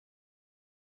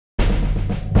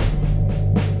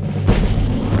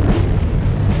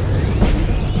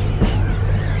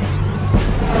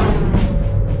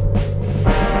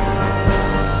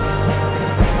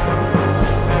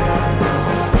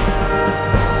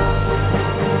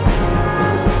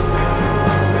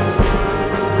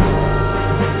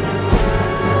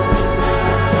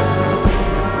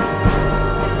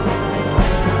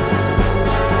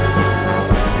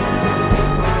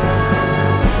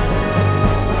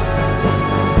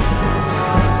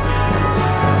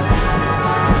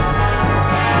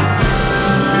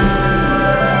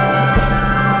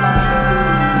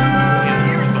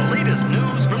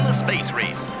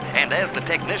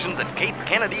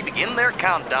begin their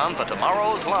countdown for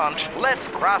tomorrow's launch, let's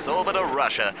cross over to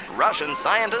Russia. Russian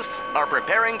scientists are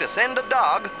preparing to send a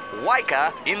dog,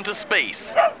 Waika, into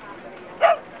space.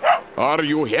 Are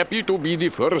you happy to be the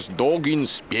first dog in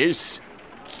space?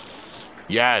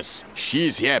 Yes,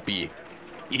 she's happy.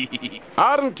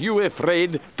 Aren't you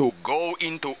afraid to go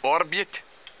into orbit?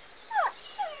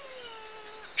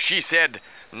 She said,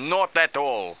 not at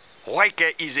all.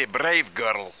 Waika is a brave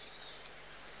girl.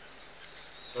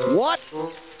 What?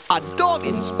 A dog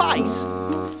in space?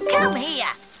 Come here.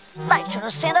 They should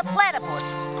have sent a platypus,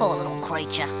 poor little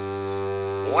creature.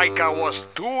 Waika was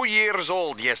 2 years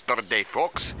old yesterday,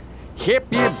 folks.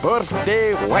 Happy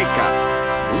birthday, Waika.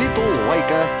 Little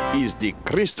Waika is the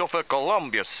Christopher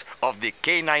Columbus of the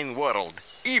canine world.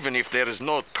 Even if there is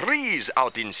no trees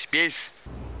out in space,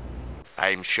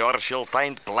 I'm sure she'll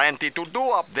find plenty to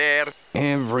do up there.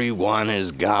 Everyone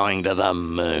is going to the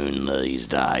moon these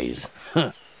days.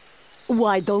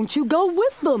 Why don't you go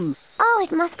with them? Oh,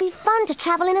 it must be fun to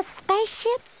travel in a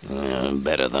spaceship.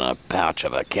 Better than a pouch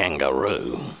of a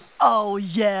kangaroo. Oh,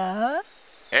 yeah?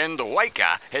 And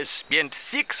Waika has spent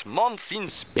 6 months in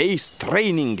Space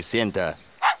Training Center.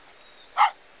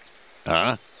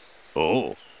 Huh?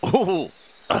 Oh.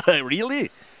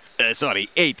 Really? Sorry,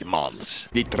 8 months.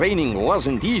 The training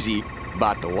wasn't easy,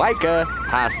 but Waika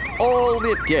passed all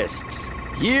the tests.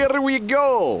 Here we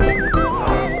go!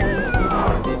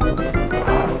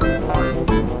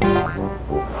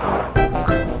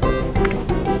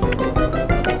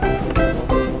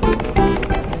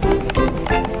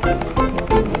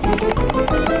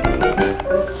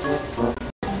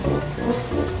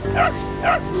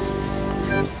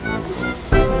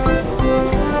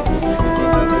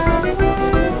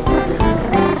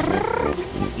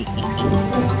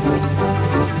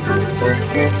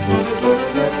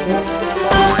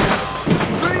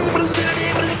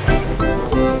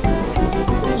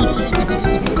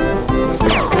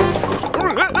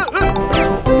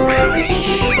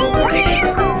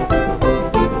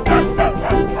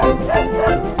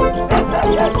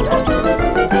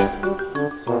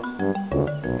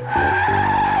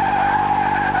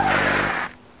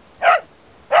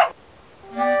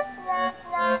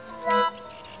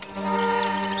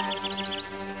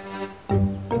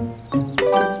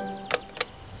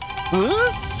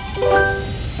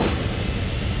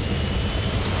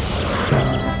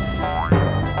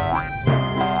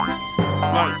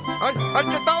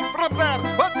 Get down from there!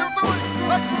 What are you doing?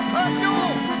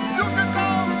 You get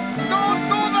down! Don't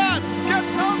do that! Get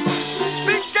down!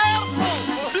 Be careful!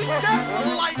 Be careful,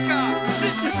 Laika!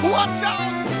 Watch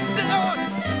out!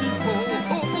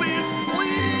 Oh, please!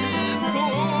 Please!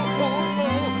 Oh, no!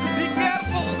 Be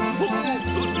careful!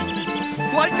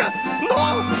 Laika!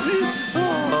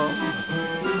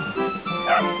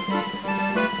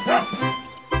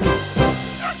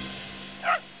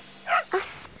 A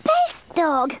space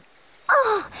dog?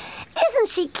 Oh, isn't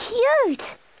she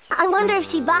cute? I wonder if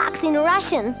she barks in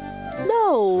Russian.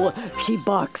 No, she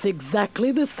barks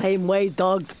exactly the same way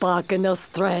dogs bark in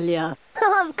Australia.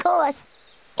 Of course.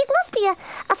 It must be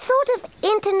a sort of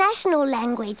international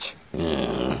language.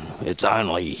 It's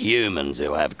only humans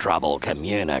who have trouble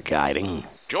communicating.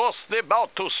 Just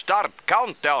about to start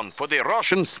countdown for the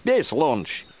Russian space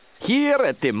launch. Here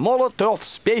at the Molotov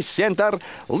Space Center,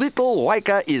 little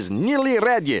Waika is nearly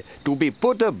ready to be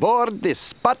put aboard the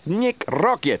Sputnik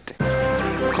rocket.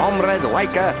 Comrade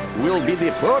Waika will be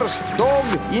the first dog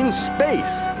in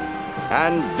space.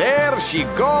 And there she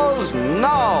goes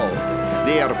now.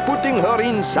 They are putting her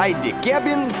inside the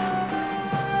cabin.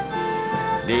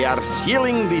 They are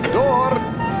sealing the door.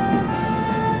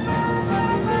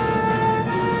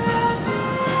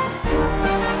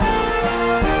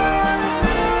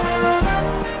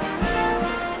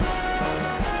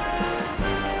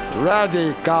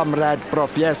 Ready, Comrade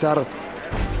Professor.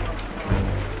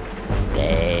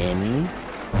 10,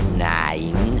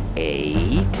 9,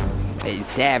 8,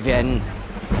 7,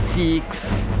 6,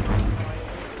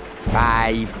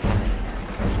 5,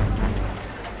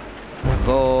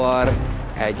 4,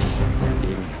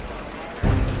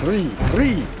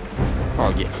 3.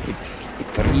 oh, yeah,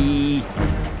 3,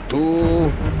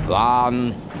 2,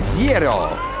 1,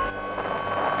 0.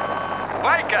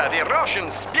 Waika, the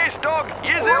Russian space dog,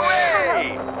 is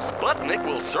away! Sputnik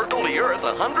will circle the Earth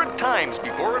 100 times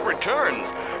before it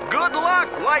returns. Good luck,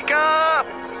 Waika!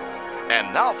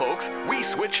 And now, folks, we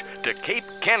switch to Cape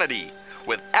Kennedy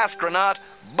with astronaut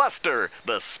Buster,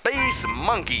 the space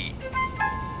monkey.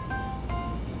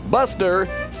 Buster,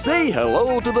 say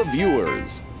hello to the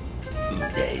viewers.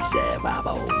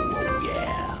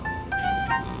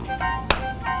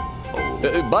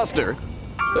 Yeah. Buster,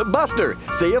 Buster,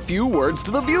 say a few words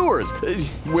to the viewers.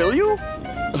 Will you?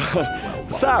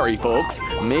 Sorry, folks.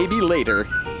 Maybe later.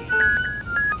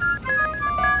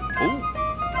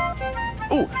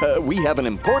 We have an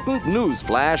important news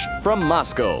flash from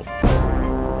Moscow.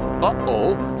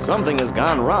 Uh-oh, something has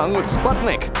gone wrong with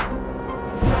Sputnik.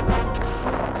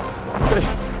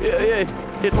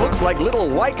 It looks like little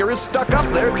Weicker is stuck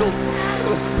up there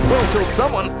till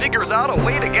someone figures out a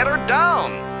way to get her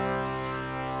down.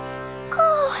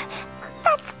 Oh,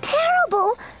 that's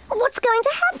terrible. What's going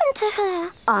to happen to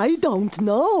her? I don't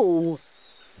know.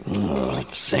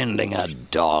 Sending a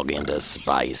dog into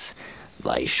space.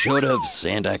 They should have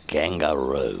sent a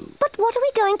kangaroo. But what are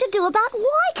we going to do about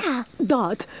Weicker?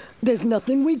 Dot, there's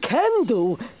nothing we can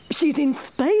do. She's in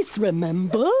space,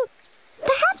 remember?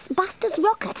 Perhaps Buster's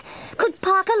rocket could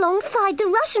park alongside the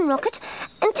Russian rocket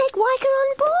and take Weicker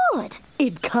on board.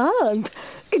 It can't.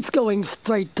 It's going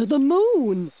straight to the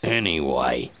moon.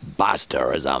 Anyway,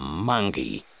 Buster is a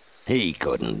monkey. He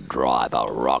couldn't drive a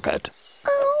rocket.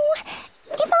 Oh,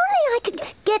 if only I could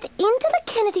get into the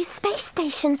Kennedy space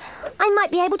station, I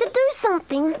might be able to do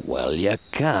something. Well, you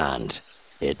can't.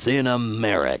 It's in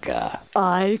America.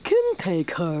 I can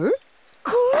take her.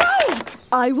 Great!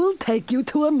 I will take you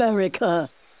to America.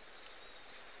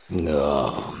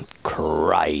 Oh,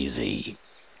 crazy.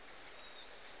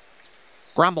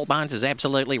 Grumblebones is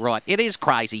absolutely right. It is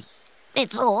crazy.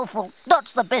 It's awful.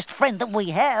 Dot's the best friend that we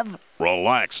have.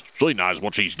 Relax. She knows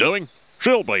what she's doing.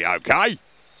 She'll be okay.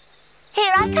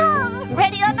 Here I come.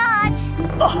 Ready or not?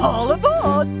 All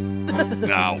aboard!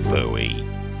 Oh, phooey.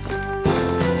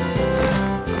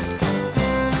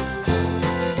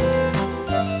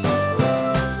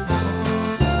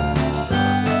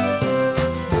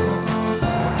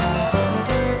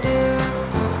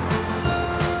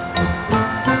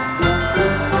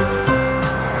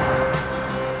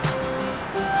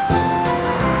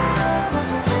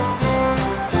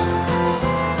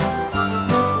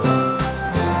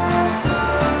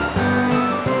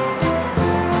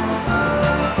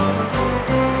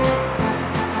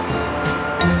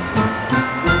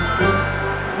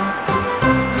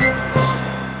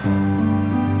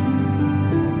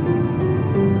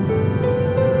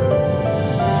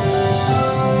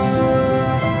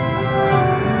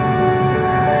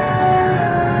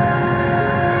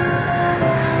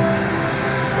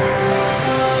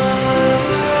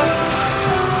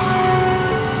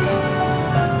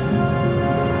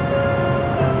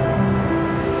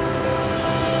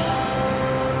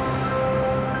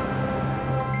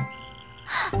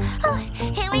 Oh,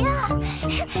 here we are.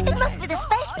 It must be the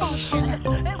space station.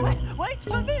 Wait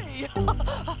for me. A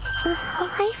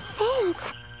high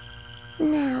fence.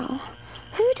 Now,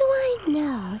 who do I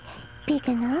know big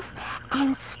enough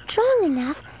and strong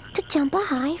enough to jump a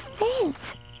high fence?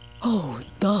 Oh,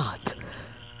 Dot.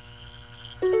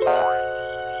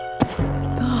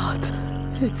 Dot,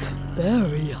 it's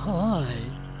very high.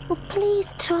 Well, please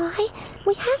try.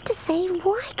 We have to save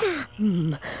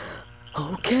Weicker.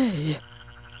 Okay.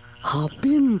 Hop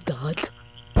in, Dot.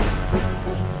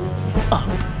 Up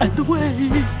and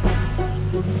away.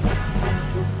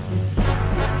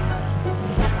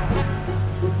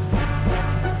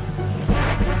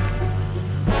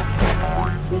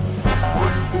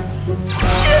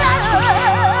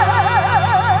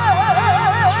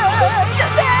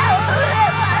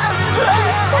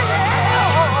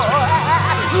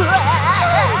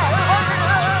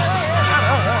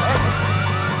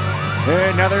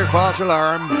 Another false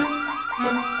alarm.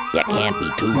 You can't be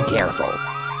too careful.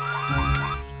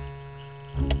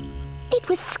 It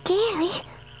was scary.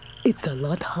 It's a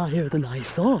lot higher than I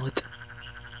thought.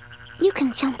 You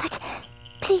can jump it.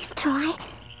 Please try.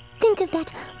 Think of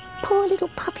that poor little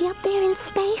puppy up there in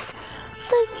space,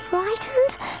 so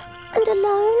frightened and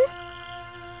alone.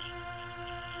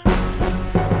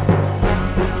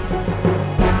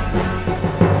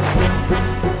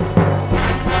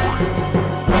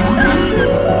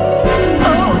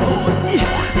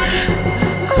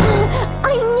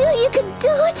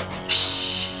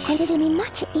 And it'll be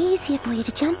much easier for you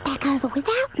to jump back over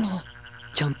without me.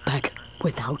 Jump back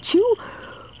without you?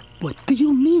 What do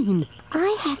you mean?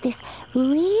 I have this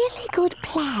really good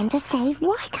plan to save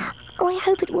Weicker. Oh, I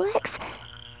hope it works.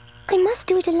 I must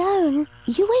do it alone.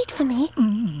 You wait for me.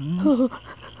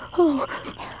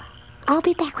 I'll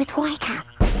be back with Weicker.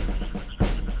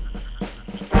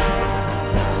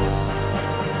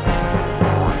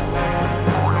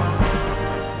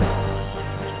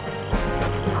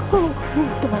 Oh,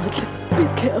 Dot, be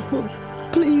careful.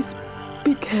 Please,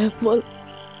 be careful.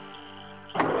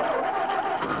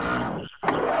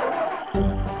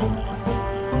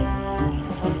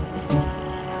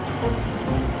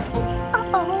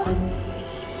 Uh-oh.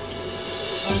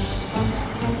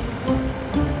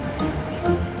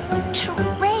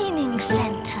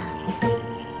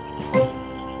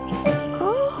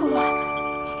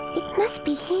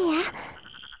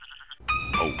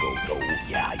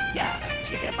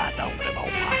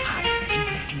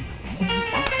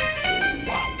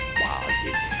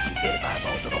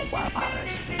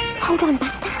 Hold on,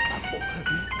 Buster.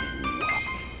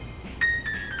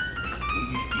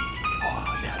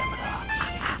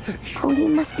 Oh, you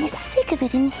must be sick of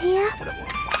it in here.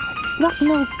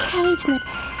 Rotten old cage and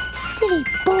that silly,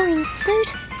 boring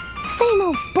suit. Same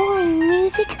old boring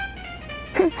music.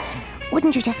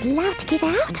 Wouldn't you just love to get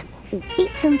out?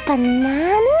 Eat some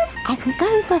bananas and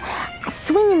go for a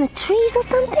swing in the trees or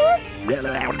something?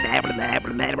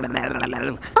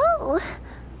 Oh,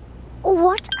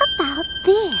 what about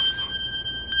this?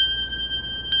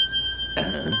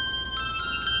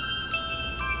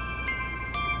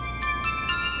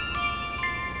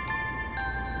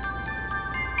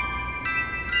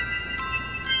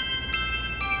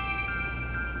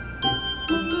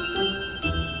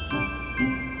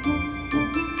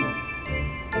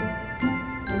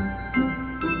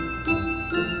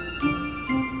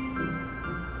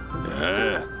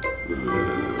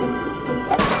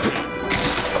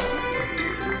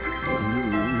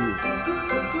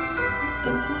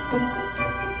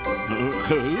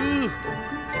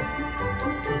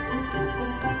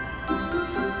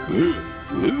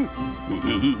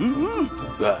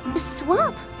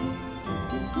 Swap.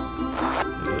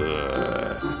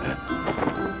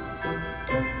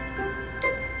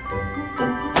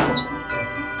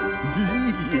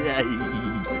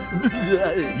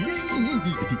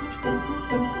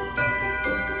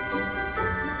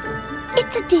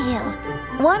 It's a deal.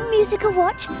 One musical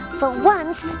watch for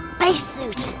one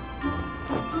spacesuit.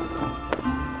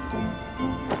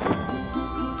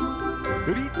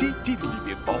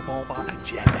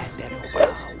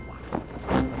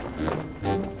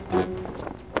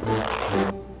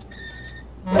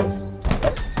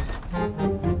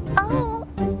 Oh.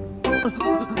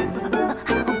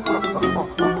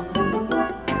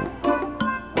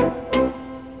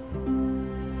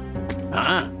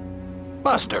 Huh?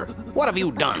 Buster, what have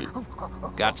you done?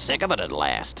 Got sick of it at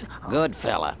last. Good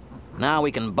fella. Now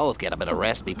we can both get a bit of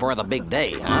rest before the big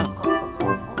day, huh?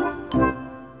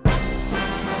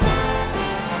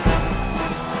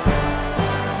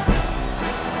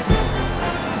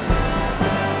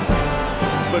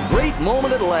 The great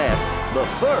moment at last. The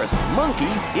first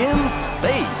monkey in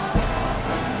space.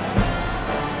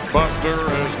 Buster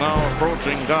is now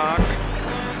approaching dock.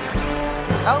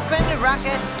 Open the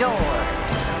rocket door.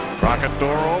 Rocket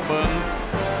door open.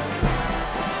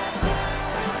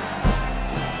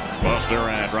 Buster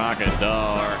at rocket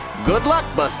door. Good luck,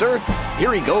 Buster.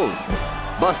 Here he goes.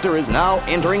 Buster is now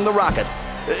entering the rocket.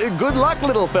 Good luck,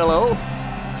 little fellow.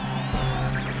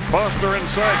 Buster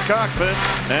inside cockpit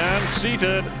and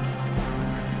seated.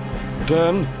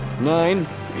 10, 9,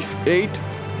 8,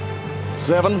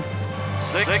 7,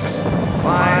 6,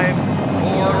 5,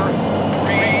 4,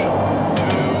 3,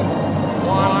 2,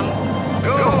 1,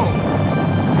 go!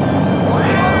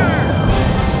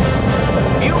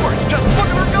 Viewers, just look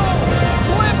at her go!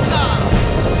 Liftoff!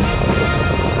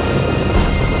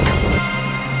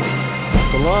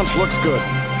 The launch looks good.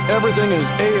 Everything is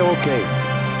A-OK.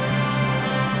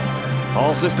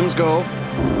 All systems go.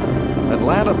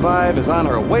 Atlanta 5 is on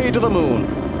her way to the moon.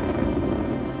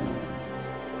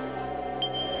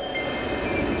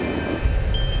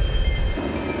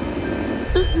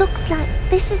 Looks like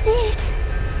this is it.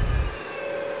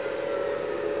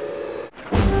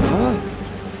 Huh?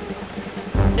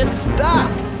 It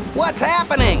stopped! What's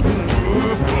happening?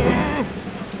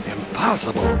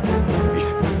 Impossible.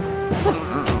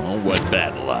 Oh, what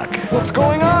bad luck. What's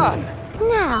going on?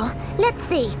 Now, let's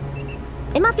see.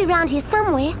 It must be around here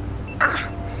somewhere. Ah,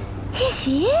 here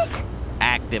she is.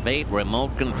 Activate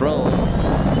remote control.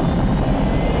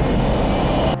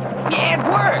 It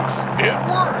works! It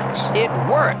works. It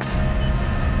works!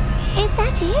 Is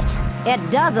that it?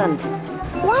 It doesn't.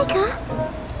 Waika?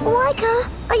 Waika,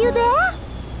 are you there?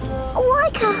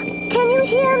 Waika, can you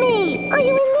hear me? Are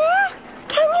you in there?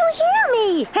 Can you hear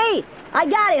me? Hey, I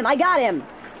got him.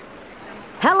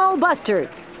 Hello, Buster.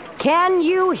 Can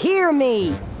you hear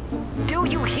me? Do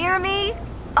you hear me?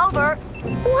 Over.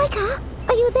 Waika,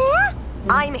 are you there?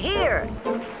 I'm here.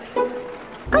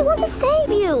 I want to save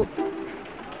you.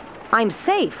 I'm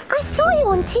safe. I saw you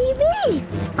on TV.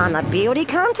 On a beauty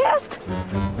contest?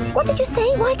 What did you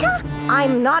say, Waika?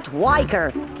 I'm not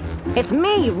Weiker. It's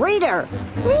me, Reader.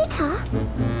 Rita?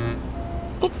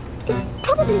 It's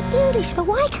probably English for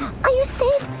Waika. Are you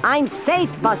safe? I'm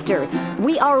safe, Buster.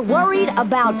 We are worried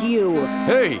about you.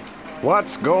 Hey,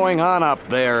 what's going on up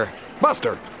there?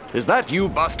 Buster, is that you,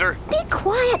 Buster? Be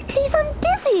quiet, please. I'm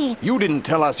busy. You didn't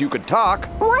tell us you could talk.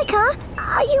 Waika,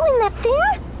 are you in that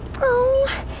thing? Oh,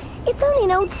 it's only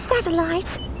an old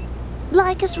satellite.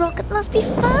 Lyca's rocket must be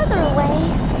further away.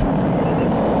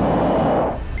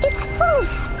 It's full of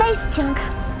space junk.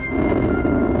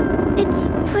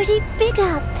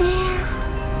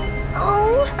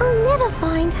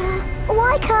 Santa.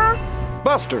 Waika!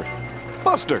 Buster!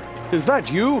 Buster! Is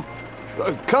that you?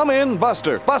 Come in,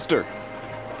 Buster! Buster!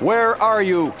 Where are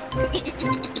you?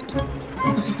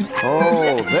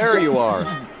 Oh, there you are.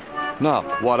 Now,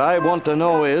 what I want to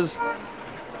know is...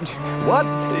 What?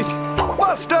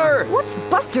 Buster! What's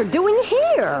Buster doing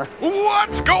here?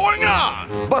 What's going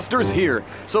on? Buster's here.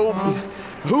 So,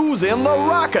 who's in the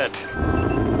rocket?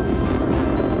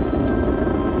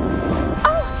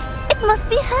 Oh, it must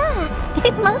be her.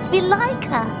 It must be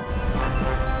Laika.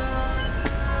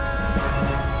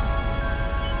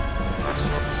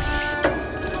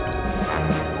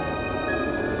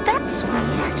 That's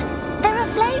weird. There are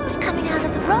flames coming out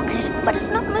of the rocket, but it's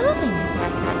not moving.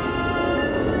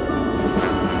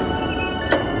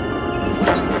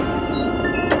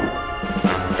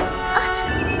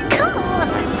 Come on.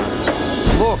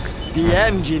 Look, the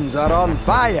engines are on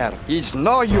fire. It's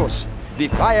no use. The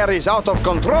fire is out of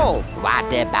control.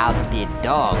 What about the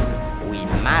dog? We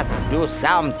must do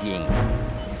something.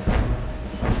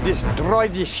 Destroy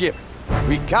the ship.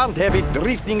 We can't have it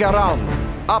drifting around.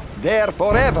 Up there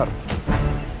forever.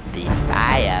 The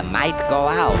fire might go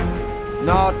out.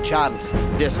 No chance.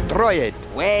 Destroy it.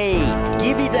 Wait,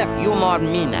 give it a few more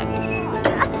minutes.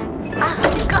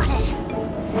 Got it.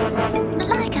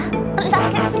 Laika,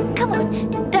 come on.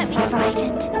 Don't be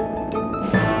frightened.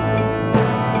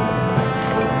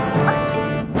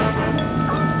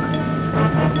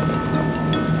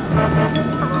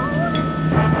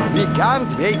 We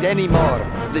can't wait anymore.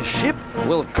 The ship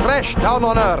will crash down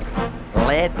on Earth.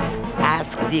 Let's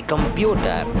ask the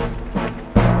computer.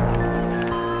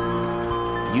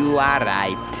 You are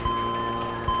right.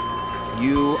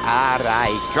 You are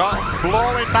right. Just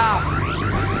blow it up.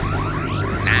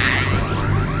 9,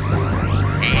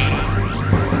 8,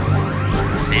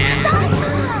 7,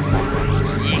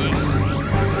 6,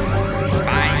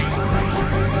 5,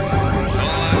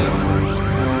 4,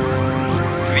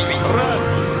 3, 2,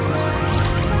 1.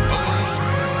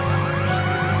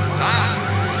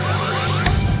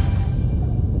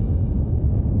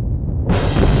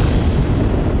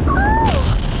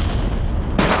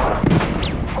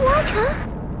 Laika?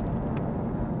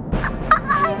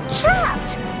 I'm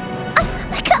trapped.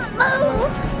 I can't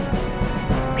move.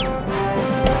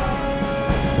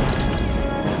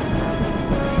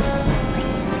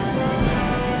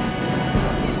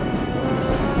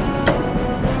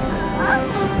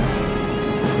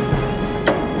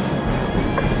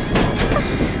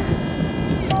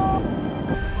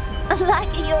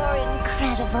 Laika, you're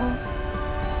incredible.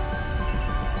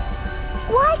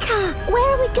 Waika, where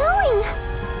are we going?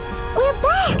 We're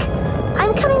back!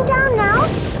 I'm coming down now.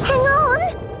 Hang on!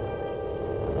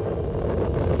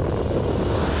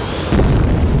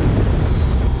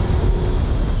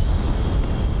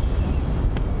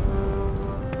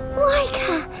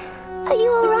 Waika, are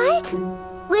you alright?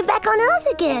 We're back on Earth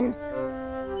again.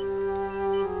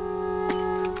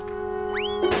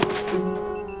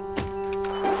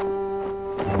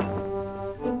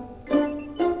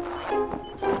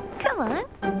 Come on.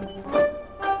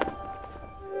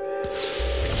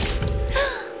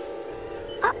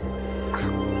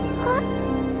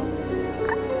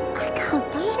 I can't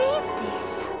believe this.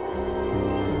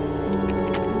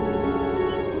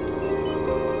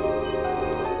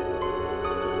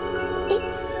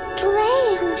 It's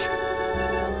strange,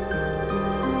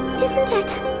 isn't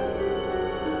it?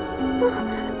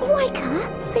 Waika,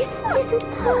 this isn't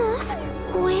Earth.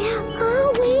 Where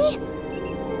are we?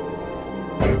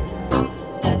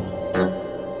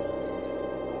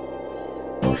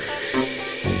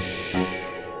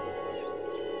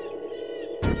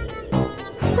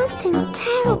 Something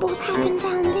terrible's happened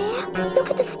down there. Look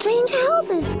at the strange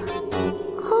houses.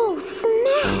 Oh,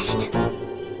 smashed.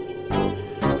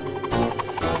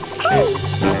 Hey,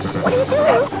 what are you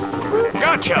doing?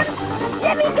 Gotcha!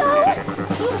 Let me go!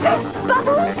 You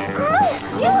bubbles! No,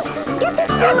 you get this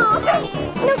thing off!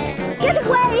 No, get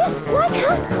away!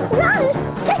 Waika, run!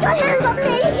 Take your hands off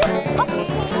me!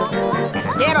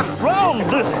 Get him! Round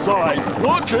this side,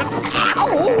 watch it! Ow!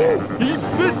 He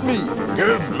bit me!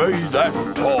 Give me that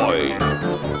toy!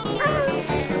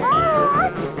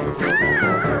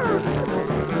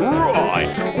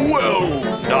 Right, well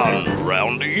done,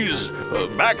 roundies.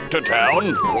 Back to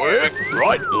town, quick!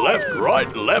 Right, left,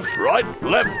 right, left, right,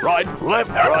 left, right, left,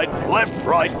 right, left,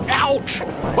 right. Ouch!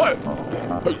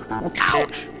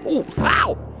 Ouch! Oh,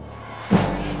 ow!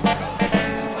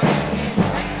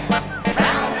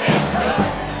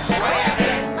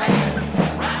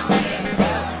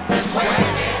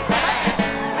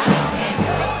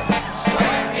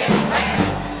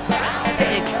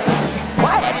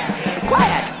 Quiet!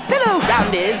 Quiet! Hello,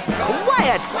 roundies!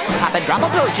 Quiet! Papa Drop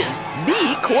approaches.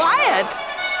 Be quiet.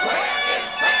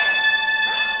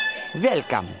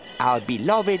 Welcome, our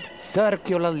beloved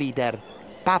circular leader,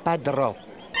 Papa Drop.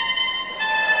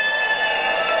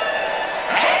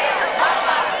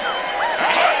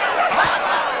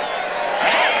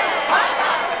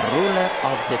 Ruler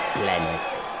of the planet,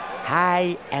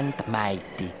 high and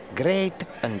mighty, great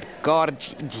and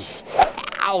gorgeous.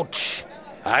 Ouch!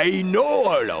 I know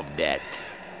all of that.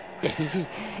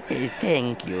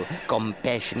 Thank you,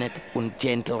 compassionate and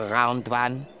gentle round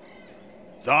one.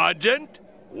 Sergeant,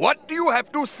 what do you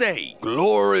have to say?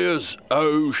 Glorious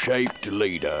O-shaped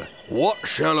leader, what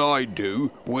shall I do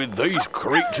with these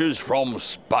creatures from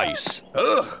space?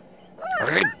 Ugh!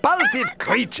 Repulsive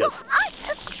creatures!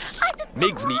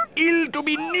 Makes me ill to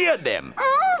be near them.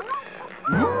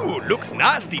 Ooh, looks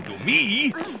nasty to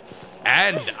me.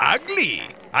 And ugly.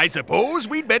 I suppose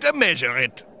we'd better measure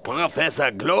it.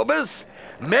 Professor Globus,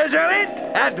 measure it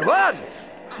at once!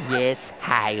 Yes,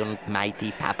 high and mighty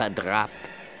Papa Drop.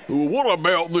 What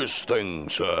about this thing,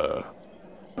 sir?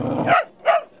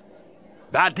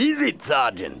 What is it,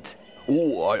 Sergeant?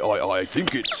 Oh, I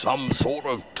think it's some sort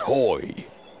of toy.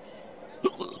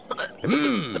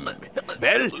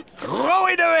 Well, throw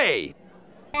it away.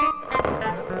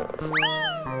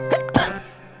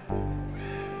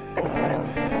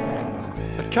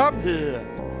 Come here.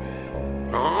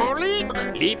 Rolly,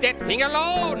 leave that thing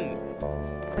alone.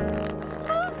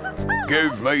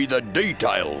 Give me the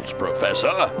details,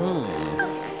 Professor. Oh,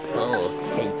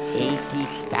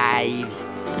 85,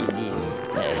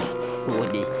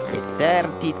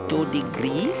 32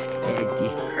 degrees.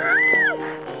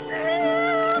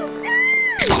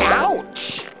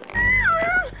 Ouch!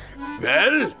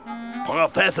 Well,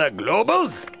 Professor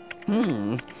Globus?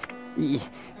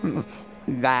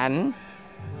 1,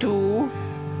 2,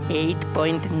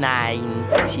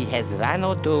 8.9. She has 1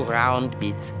 or 2 round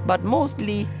bits, but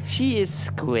mostly she is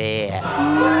square.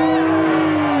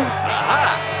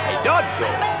 Aha! I thought so.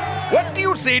 What do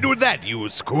you say to that, you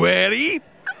squarey?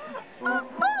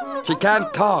 She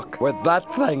can't talk with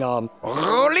that thing on.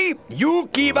 Rolly, you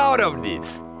keep out of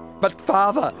this. But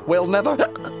Father, we'll never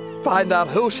find out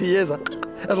who she is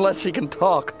unless she can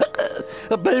talk.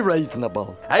 Be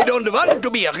reasonable. I don't want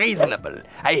to be reasonable.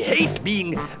 I hate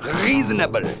being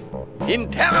reasonable.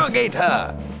 Interrogate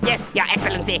her. Yes, Your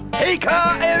Excellency. Take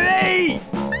her away!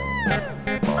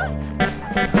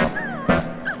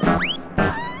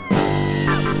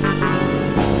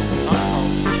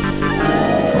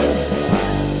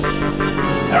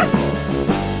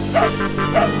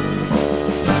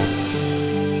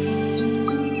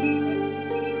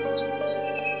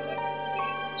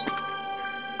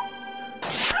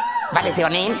 What is your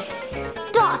name?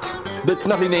 Dot. That's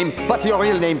not your name, but your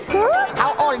real name.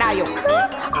 How old are you?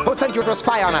 Who sent you to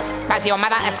spy on us? Was your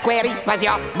mother a squarey? Was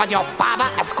your father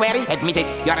a squarey? Admit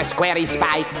it, you're a squarey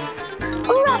spy.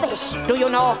 Rubbish. Do you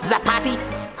know the party?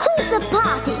 Who's the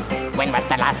party? When was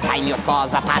the last time you saw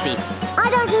the party? I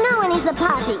don't know any the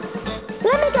party.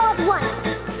 Let me go at once.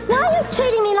 Why are you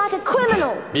treating me like a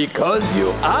criminal? Because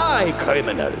you are a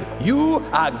criminal. You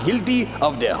are guilty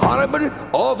of the horrible,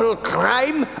 awful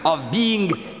crime of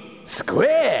being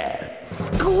square.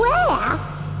 Square?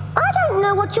 I don't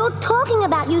know what you're talking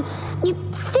about, you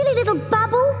silly little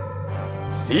bubble.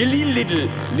 Silly little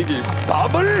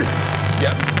bubble?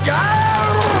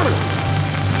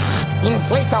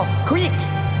 Inflato, quick!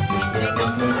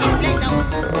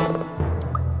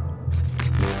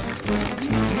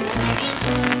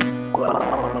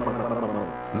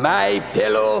 My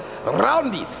fellow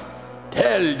roundies,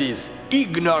 tell this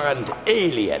ignorant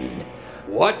alien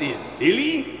what is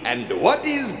silly and what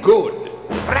is good.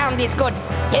 Round is good.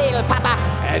 Hail, Papa.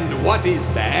 And what is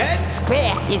bad?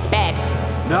 Square is bad.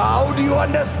 Now do you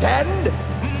understand?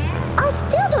 I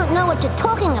still don't know what you're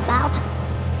talking about.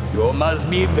 You must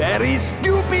be very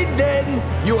stupid then.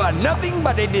 You are nothing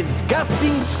but a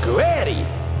disgusting squarey.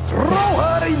 Throw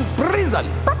her in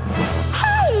prison. But,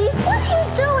 hey, what are you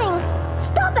doing?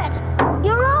 Stop it!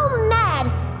 You're all mad.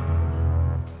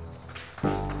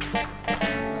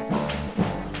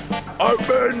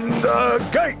 Open the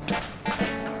gate.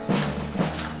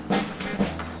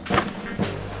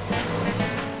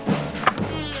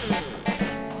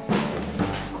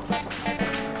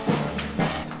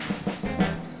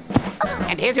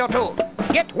 And here's your tool.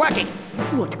 Get working.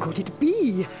 What could it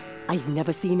be? I've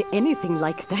never seen anything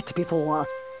like that before.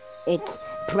 It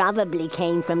probably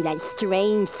came from that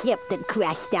strange ship that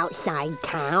crashed outside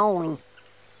town.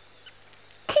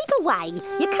 Keep away.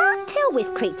 You can't tell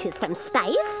with creatures from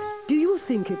space. Do you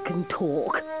think it can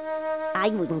talk? I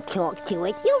wouldn't talk to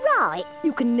it. You're right.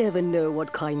 You can never know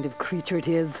what kind of creature it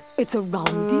is. It's a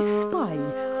roundy spy.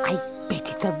 I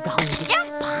the roundy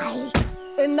spy.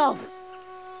 Enough!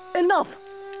 Enough!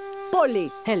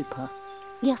 Polly, help her.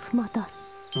 Yes, Mother.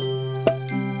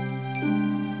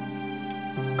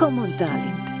 Come on,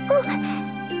 darling. Oh,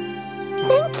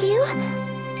 thank you.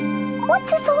 What's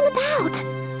this all about?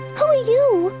 Who are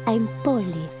you? I'm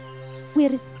Polly.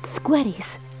 We're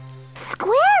squaries.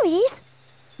 Squaries?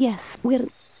 Yes, we're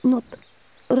not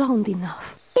round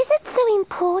enough. Is it so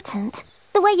important?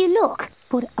 The way you look?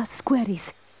 For us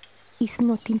squaries, it's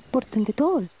not important at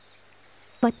all.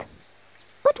 But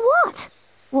what?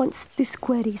 once the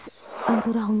squaries and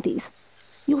roundies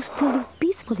used to live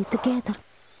peacefully together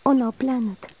on our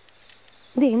planet.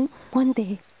 Then, one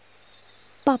day,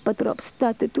 Papa Drop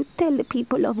started to tell the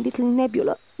people of Little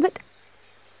Nebula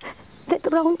that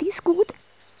round is good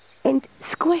and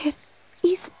square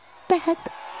is bad.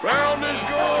 Round is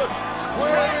good,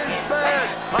 square is bad.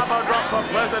 Papa Drop for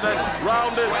president.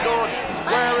 Round is good,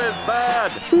 square is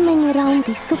bad. Many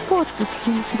roundies supported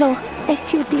him, though a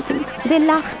few didn't. They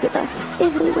laughed at us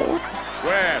everywhere.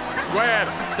 Square, square,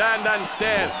 stand and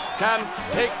stare. Can't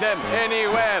take them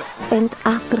anywhere. And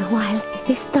after a while,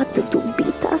 they started to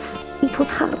beat us. It was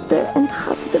harder and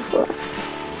harder for us.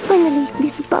 Finally,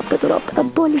 this Papa Drop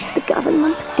abolished the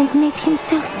government and made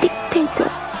himself dictator.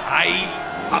 I,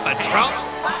 Papa Drop,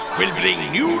 will bring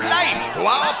new life to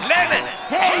our planet.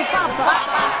 Hey, Papa!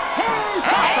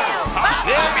 Hey, Papa!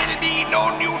 There will be no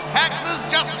new taxes,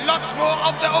 just lots more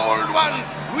of the old ones.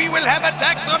 We will have a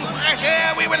tax on fresh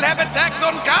air. We will have a tax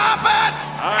on carpet.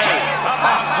 Hey,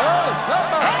 Papa!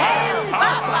 Hey,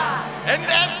 Papa! And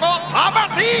as for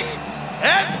poverty,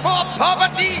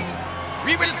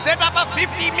 we will set up a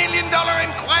 $50 million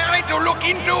inquiry to look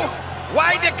into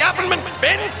why the government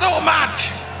spends so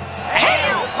much.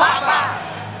 Hail, Papa!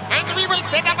 And we will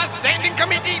set up a standing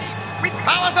committee with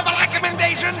powers of a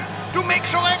recommendation to make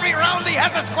sure every roundie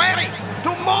has a squarey, to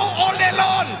mow all their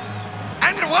lawns,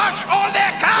 and wash all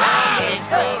their cars. Round is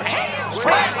good,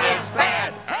 square is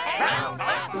bad.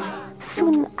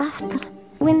 Soon after,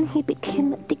 when he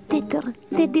became a dictator,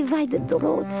 they divided the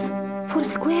roads for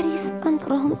squaries and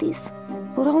roundies.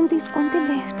 Roundies on the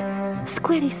left,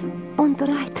 squaries on the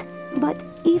right. But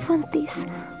even this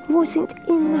wasn't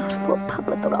enough for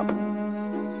Papa Drop.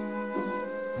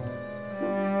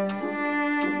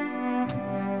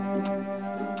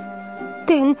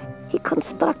 Then he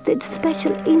constructed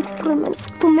special instruments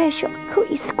to measure who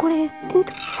is square and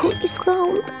who is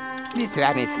round. This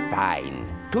one is fine.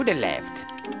 To the left.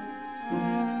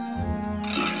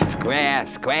 Square,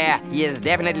 square. He is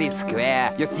definitely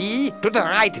square. You see? To the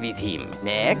right with him.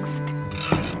 Next.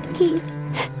 He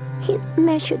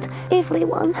measured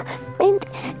everyone. And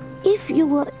if you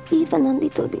were even a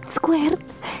little bit square,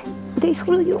 they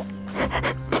threw you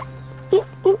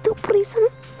into prison.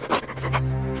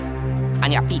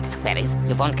 On your feet, squares.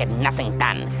 You won't get nothing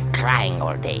done. Crying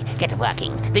all day. Get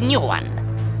working. The new one.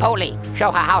 Polly,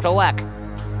 show her how to work.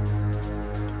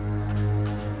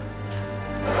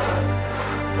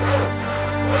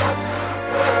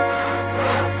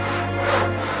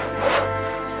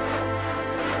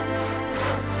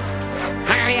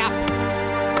 Hurry up.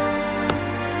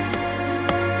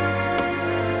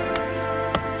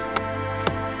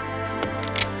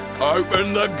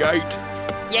 Open the gate.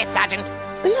 Yes, Sergeant.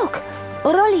 Look,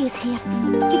 Rolly is here.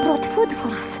 He brought food for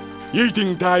us.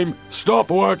 Eating time. Stop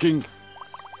working.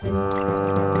 Who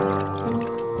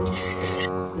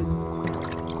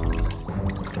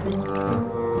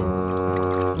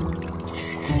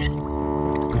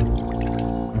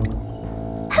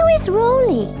is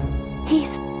Rolly?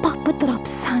 He's Papa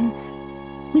Drop's son.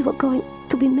 We were going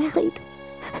to be married,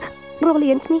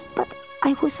 Rolly and me, but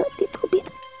I was a little bit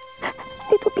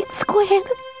square.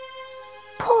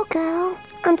 Poor girl.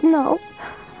 And now,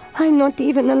 I'm not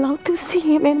even allowed to see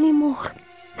him anymore.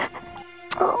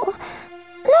 Oh,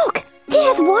 look! He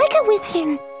has Weiger with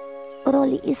him!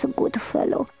 Rolly is a good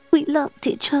fellow. We loved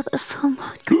each other so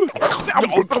much.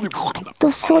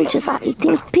 The soldiers are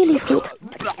eating pilly fruit.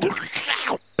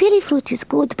 Pilly fruit is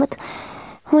good, but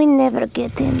we never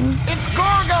get any. It's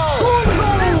Gorgo! Gorgo!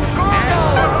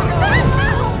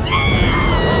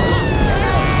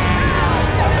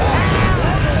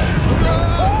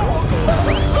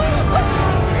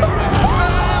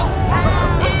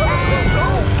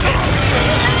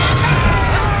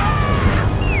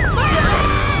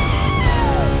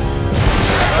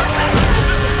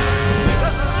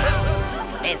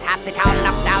 There's half the town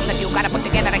knocked down that you've got to put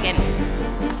together again.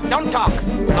 Don't talk.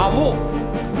 Now move.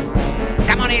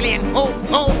 Come on, alien. Move,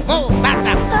 move, move.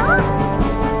 Faster.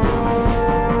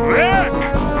 Rick!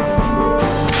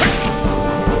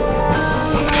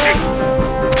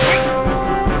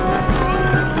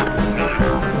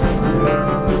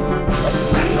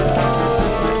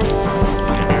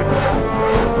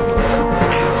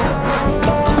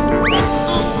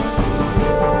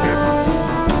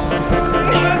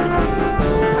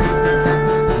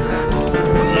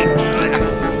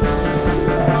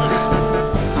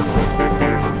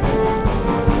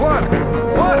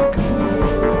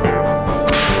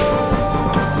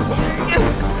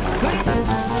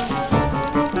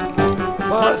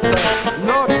 Master,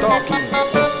 no talking.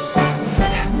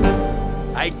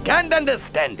 I can't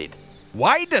understand it.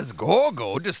 Why does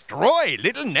Gorgo destroy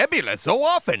Little Nebula so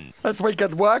often? If we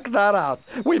could work that out,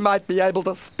 we might be able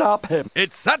to stop him.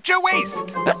 It's such a waste.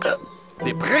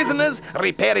 The prisoners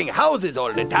repairing houses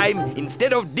all the time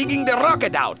instead of digging the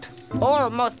rocket out.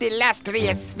 Almost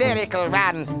illustrious spherical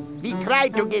run. We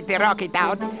tried to get the rocket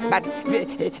out, but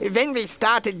when we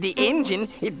started the engine,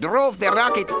 it drove the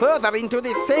rocket further into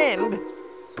the sand.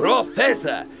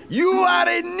 Professor, you are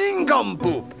a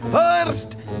nincompoop.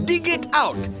 First, dig it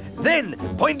out. Then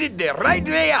point it the right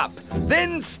way up.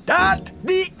 Then start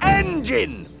the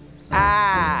engine.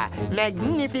 Ah,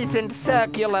 magnificent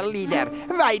circular leader.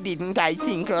 Why didn't I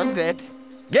think of that?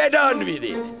 Get on with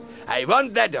it. I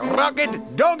want that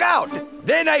rocket dug out.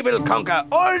 Then I will conquer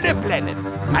all the planets.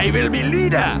 I will be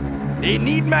leader. They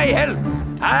need my help.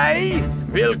 I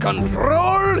will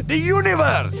control the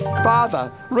universe.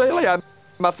 Father, really I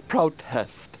must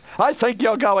protest. I think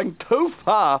you're going too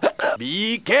far.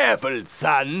 Be careful,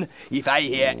 son. If I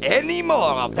hear any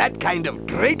more of that kind of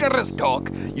traitorous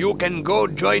talk, you can go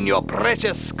join your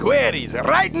precious squaries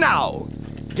right now.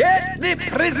 Get the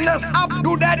prisoners up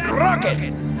to that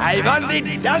rocket. I want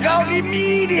it dug out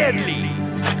immediately.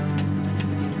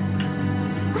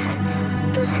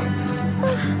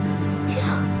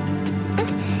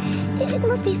 It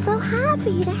must be so hard for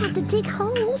you to have to dig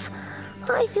holes.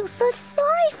 I feel so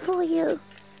sorry for you.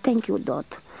 Thank you,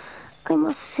 Dot. I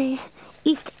must say,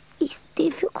 it is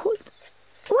difficult.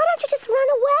 Why don't you just run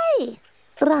away?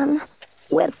 Run?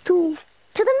 Where to?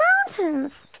 To the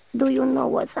mountains. Do you know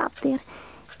what's up there?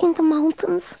 In the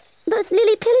mountains? Those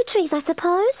lily-pilly trees, I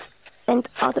suppose. And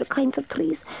other kinds of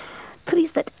trees.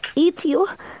 Trees that eat you.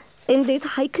 And there's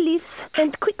high cliffs,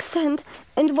 and quicksand,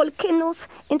 and volcanoes,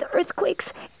 and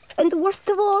earthquakes, and worst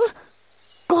of all,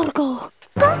 Gorgo.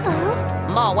 Gorgo?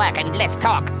 More work and less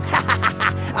talk.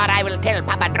 Or I will tell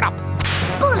Papa Drop.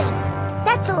 Bully.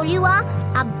 That's all you are.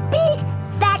 A big,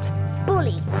 fat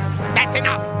bully. That's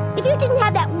enough. If you didn't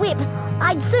have that whip,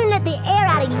 I'd soon let the air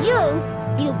out of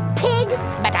you pig.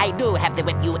 But I do have the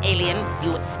whip, you alien.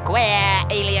 You square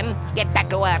alien. Get back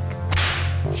to work.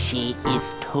 She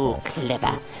is too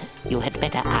clever. You had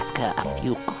better ask her a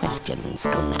few questions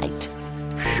tonight.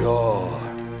 Sure.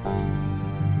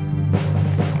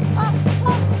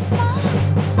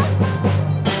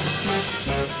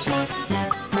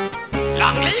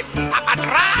 Long live Papa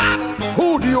Drop!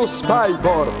 Who do you spy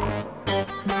for?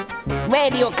 Where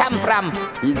do you come from?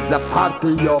 Is the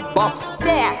party your boss?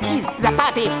 There is the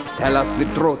party. Tell us the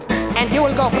truth. And you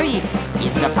will go free.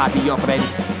 Is the party your friend?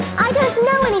 I don't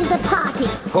know any of the party.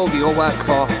 Who do you work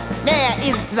for? There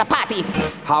is the party.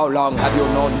 How long have you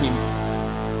known him?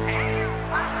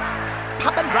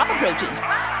 Papa Drop approaches.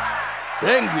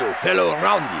 Thank you, fellow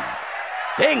roundies.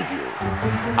 Thank you.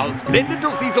 How splendid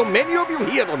to see so many of you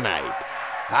here tonight.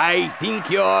 I think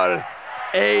you're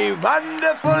a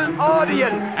wonderful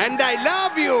audience, and I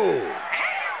love you.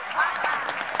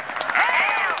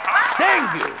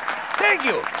 Thank you. Thank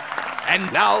you.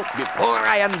 And now, before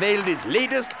I unveil this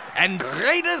latest and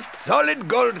greatest solid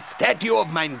gold statue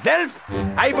of myself,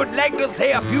 I would like to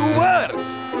say a few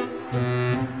words.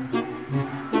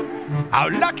 How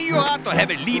lucky you are to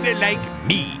have a leader like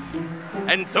me.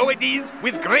 And so it is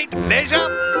with great pleasure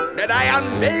that I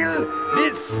unveil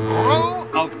this row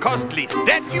of costly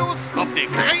statues of the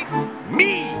great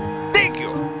me. Thank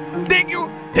you. Thank you.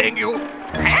 Thank you.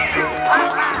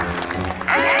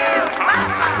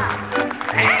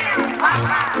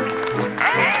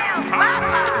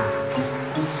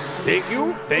 Thank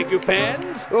you. Thank you,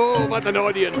 fans. Oh, what an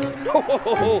audience.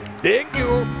 Thank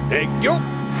you. Thank you.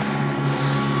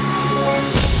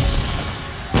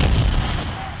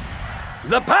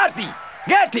 The party!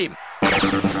 Get him!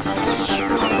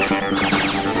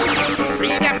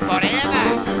 Freedom forever!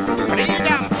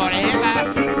 Freedom forever!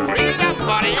 Freedom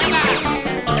forever!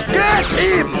 Get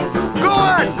him! Go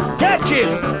on! Catch him!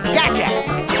 Gotcha!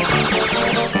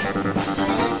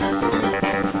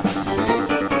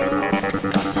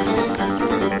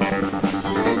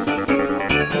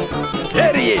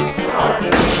 There he is!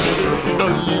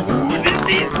 This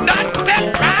is not the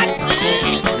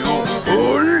party! You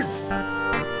fools!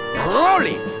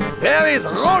 Rolly! Where is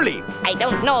Rolly? I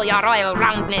don't know, your royal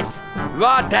roundness.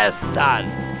 What a son!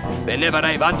 Whenever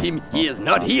I want him, he is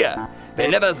not here.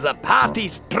 Whenever the party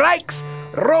strikes,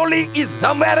 Rolly is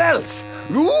somewhere else.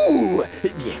 Ooh!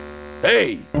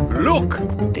 Hey, look!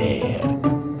 There.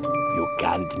 You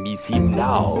can't miss him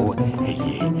now.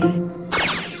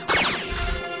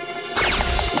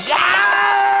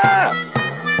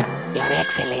 Your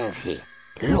Excellency,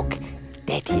 look,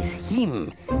 that is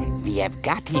him. We have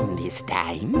got him this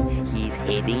time. He's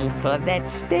heading for that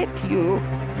statue.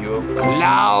 You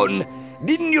clown!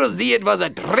 Didn't you see it was a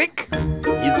trick?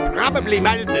 He's probably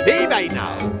melted away by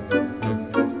now.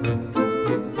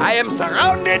 I am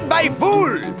surrounded by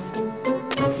fools!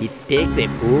 It takes a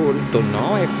fool to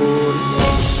know a fool.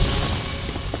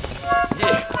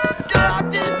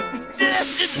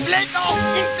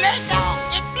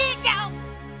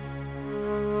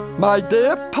 My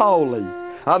dear Polly,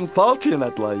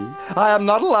 unfortunately, I am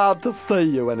not allowed to see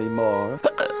you anymore.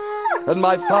 And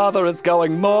my father is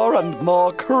going more and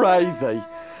more crazy.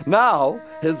 Now,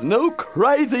 his new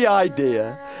crazy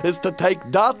idea is to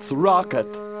take Dot's rocket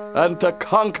and to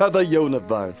conquer the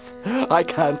universe. I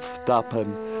can't stop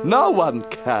him. No one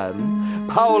can.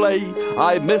 Polly,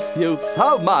 I miss you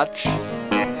so much.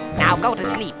 Now go to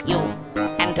sleep, you.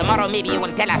 And tomorrow maybe you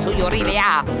will tell us who you really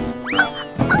are.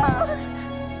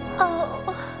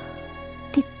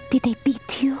 Did they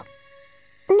beat you?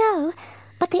 No,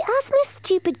 but they asked me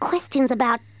stupid questions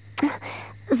about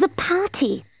the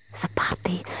party. The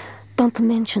party? Don't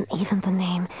mention even the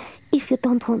name if you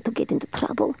don't want to get into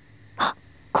trouble.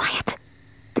 Quiet.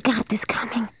 The guard is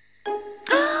coming.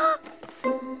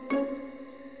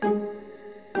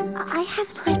 I have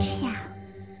an idea.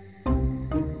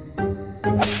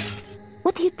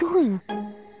 What are you doing?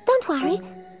 Don't worry.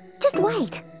 Just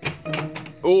wait.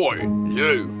 Oi,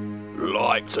 you.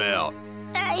 Lights out.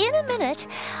 In a minute.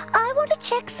 I want to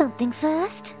check something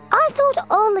first. I thought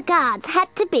all the guards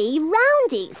had to be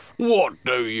roundies. What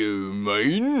do you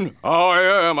mean? I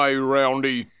am a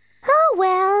roundie. Oh,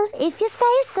 well, if you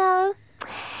say so.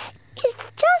 It's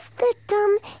just that,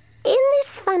 in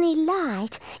this funny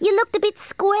light, you looked a bit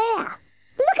square.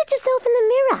 Look at yourself in the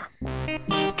mirror.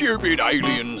 Stupid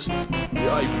aliens.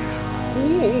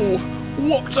 Oh,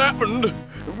 what's happened?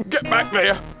 Get back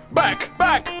there. Back!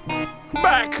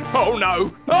 Oh,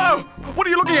 no. Oh, what are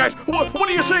you looking at? What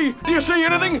do you see? Do you see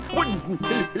anything? What,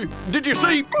 did you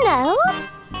see? No.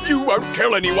 You won't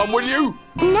tell anyone, will you?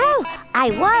 No,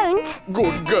 I won't.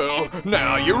 Good girl.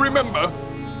 Now you remember.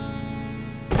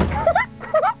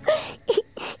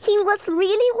 He was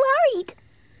really worried.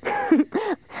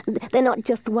 They're not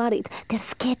just worried, they're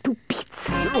scared to bits.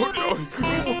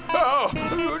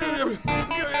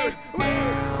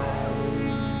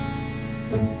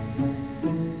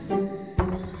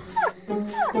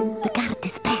 The guard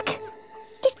is back.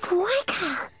 It's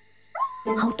Waika.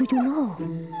 How do you know?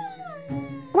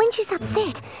 When she's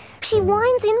upset, she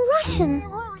whines in Russian.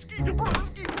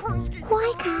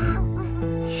 Waika.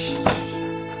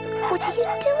 What are you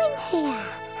doing here?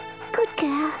 Good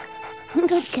girl.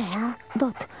 Good girl.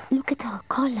 Dot, look at her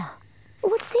collar.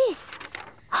 What's this?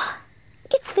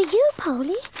 It's for you,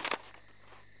 Polly.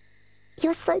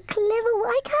 You're so clever,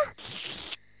 Waika.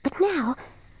 But now,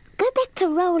 go back to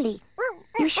Rolly.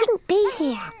 You shouldn't be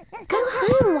here. Go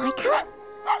home, Waika.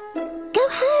 Go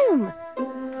home.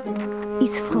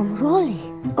 It's from Rolly.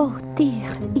 Oh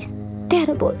dear, it's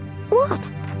terrible. What?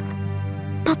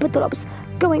 Papa Drop's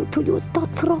going to use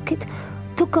Dot's rocket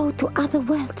to go to other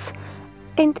worlds.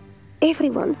 And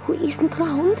everyone who isn't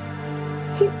round,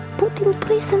 he'll put in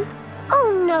prison.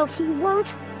 Oh no, he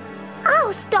won't.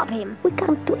 I'll stop him. We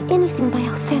can't do anything by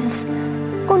ourselves.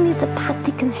 Only the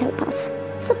party can help us.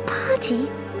 The party?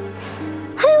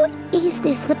 Who is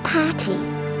this, the party?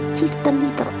 He's the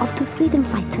leader of the freedom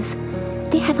fighters.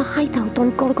 They have a hideout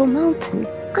on Gorgo Mountain.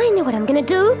 I know what I'm gonna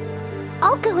do.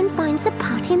 I'll go and find the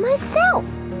party myself.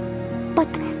 But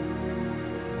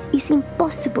it's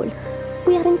impossible.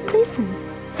 We are in prison.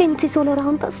 Fences all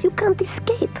around us. You can't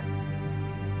escape.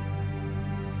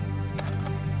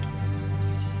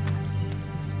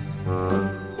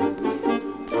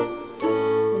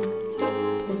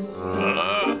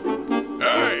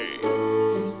 Hey!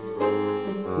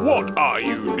 What are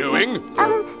you doing?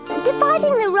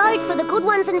 Dividing the road for the good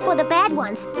ones and for the bad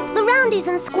ones. The roundies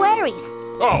and squaries.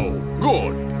 Oh,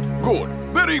 good. Good.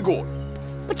 Very good.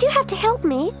 But you have to help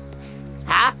me.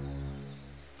 Huh?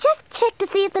 Just check to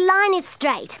see if the line is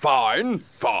straight. Fine.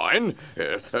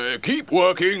 Keep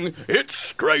working. It's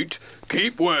straight.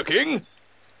 Keep working.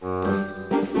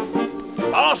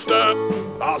 Faster.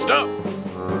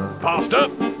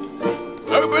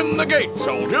 Open the gate,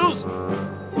 soldiers.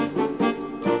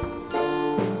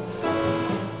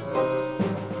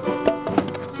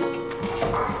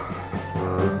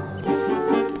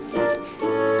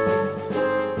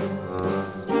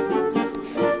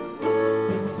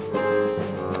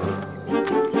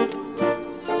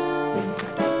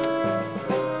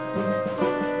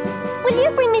 Will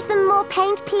you bring me some more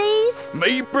paint, please?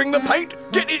 Me bring the paint?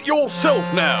 Get it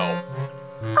yourself now.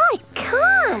 I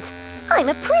can't. I'm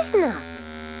a prisoner.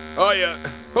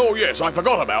 Oh, yes, I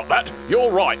forgot about that.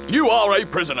 You're right. You are a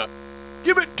prisoner.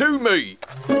 Give it to me.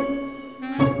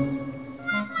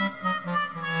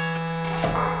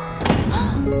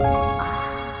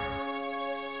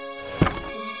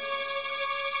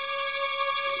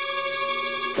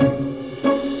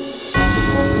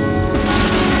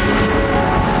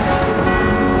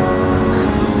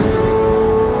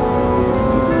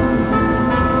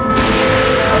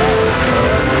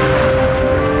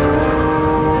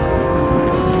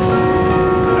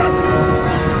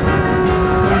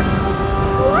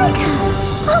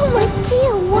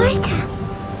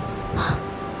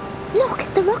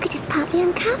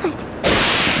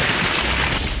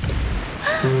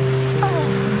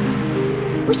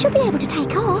 We should be able to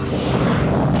take off.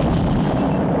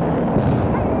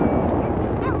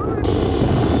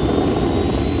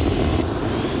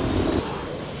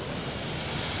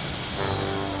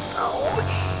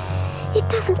 Oh, it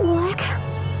doesn't work.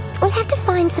 We'll have to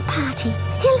find the party.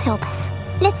 He'll help us.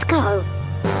 Let's go.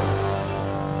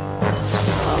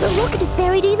 The rocket is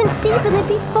buried even deeper than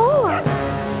before.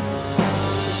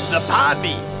 The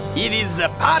party. It is the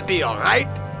party, all right.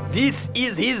 This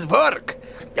is his work.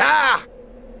 Ah!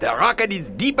 The rocket is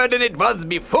deeper than it was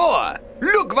before.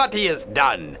 Look what he has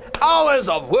done. Hours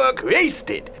of work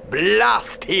wasted.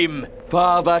 Blast him.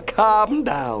 Father, calm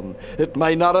down. It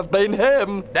may not have been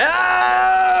him.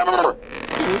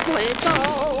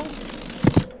 Inflator!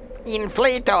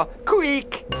 Inflator,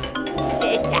 quick!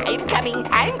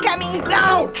 I'm coming!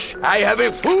 Ouch! I have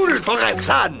a fool for a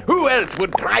son. Who else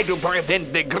would try to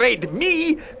prevent the great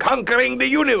me conquering the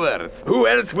universe? Who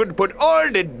else would put all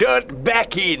the dirt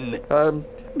back in?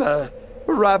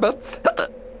 Rabbits?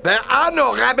 There are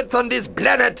no rabbits on this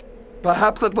planet.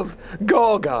 Perhaps it was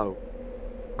Gogo.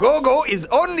 Gogo is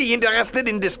only interested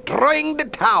in destroying the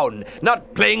town,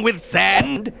 not playing with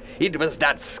sand. It was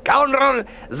that scoundrel,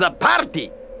 the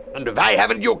party. And why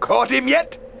haven't you caught him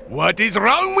yet? What is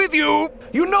wrong with you?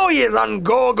 You know he is on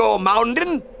Gogo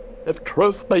Mountain. If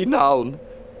truth be known,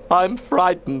 I'm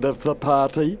frightened of the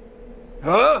party.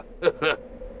 Huh?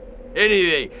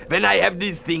 Anyway, when I have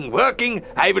this thing working,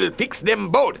 I will fix them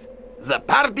both. The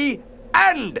party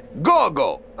and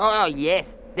Gogo. Oh, yes.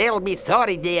 They'll be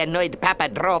sorry they annoyed Papa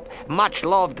Drop,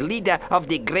 much-loved leader of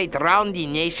the great Roundy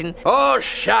nation. Oh,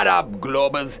 shut up,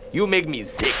 Globus. You make me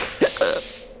sick.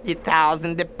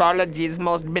 1,000 apologies,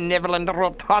 most benevolent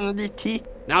rotundity.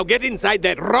 Now get inside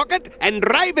that rocket and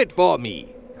drive it for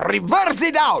me. Reverse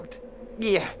it out.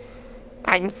 Yeah.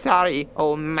 I'm sorry,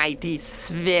 almighty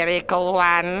spherical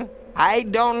one. I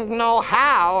don't know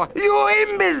how. You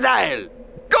imbecile!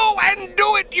 Go and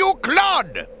do it, you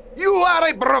clod! You are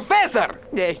a professor!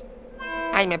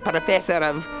 I'm a professor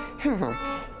of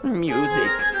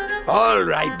music. All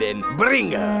right then,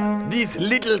 bring her. This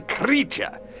little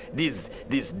creature.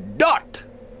 This dot.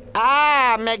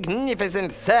 Ah,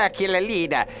 magnificent circular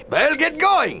leader. Well, get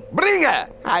going. Bring her.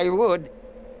 I would,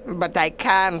 but I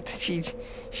can't. She's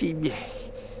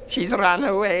run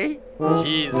away.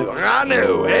 She's run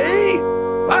away?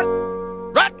 What?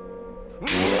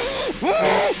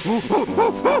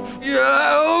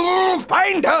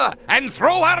 Find her and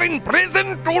throw her in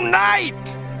prison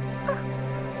tonight.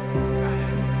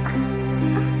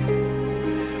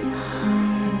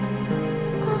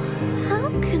 How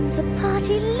can the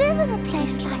party live in a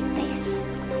place like this?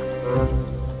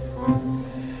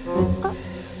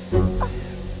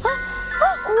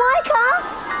 Waika!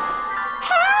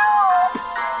 Help!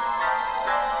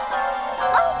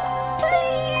 Oh,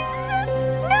 please!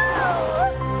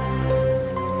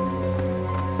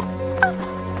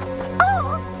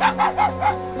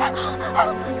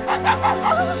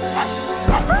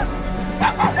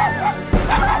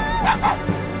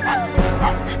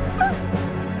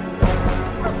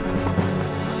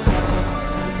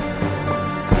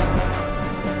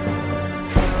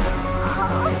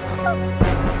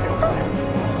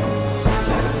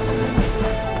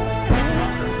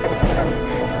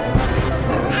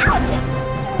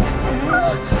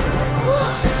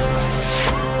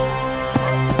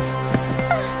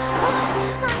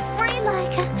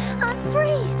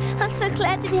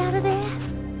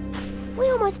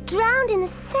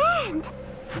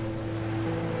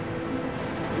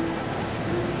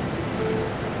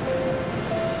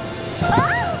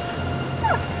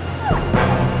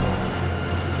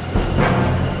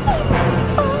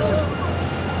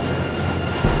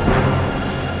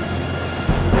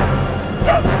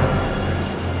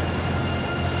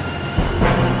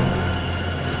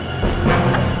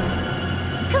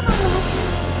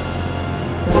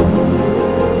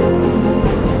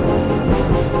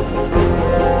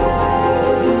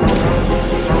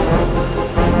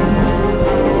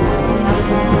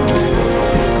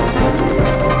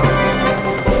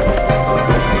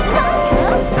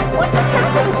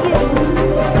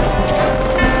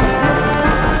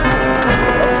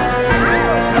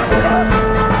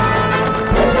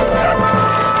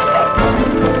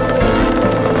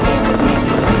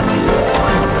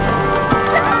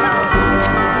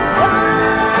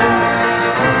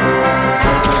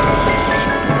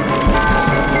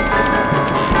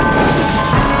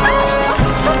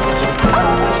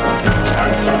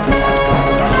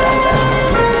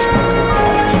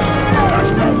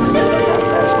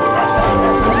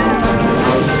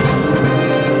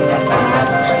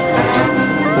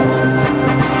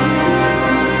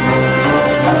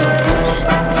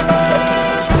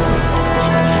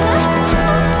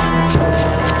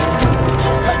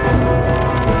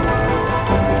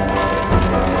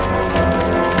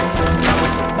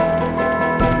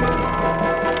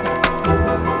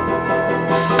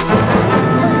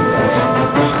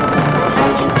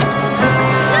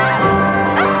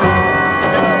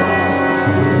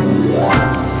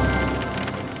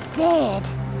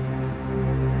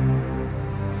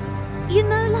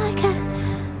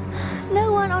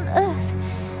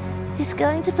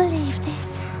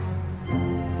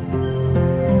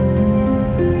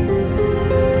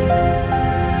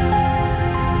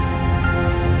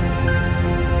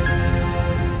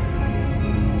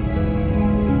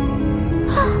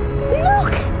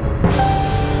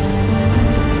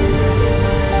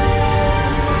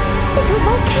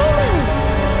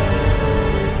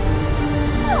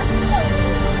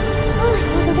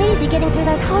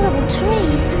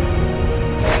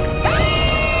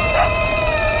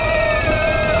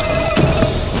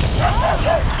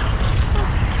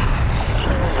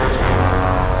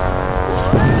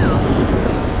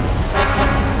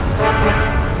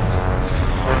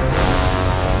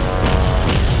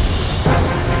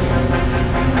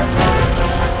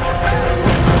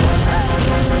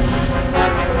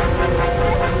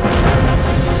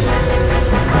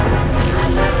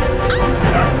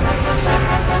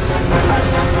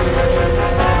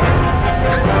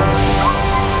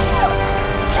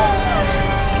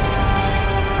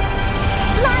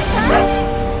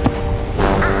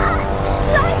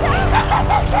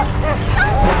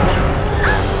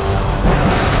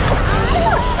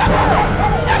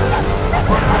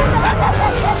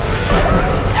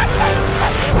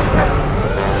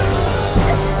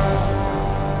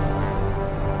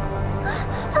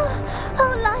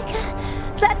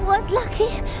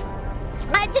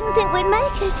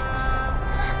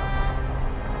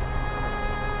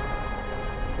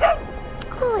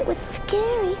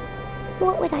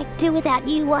 What would I do without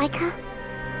you, Waika?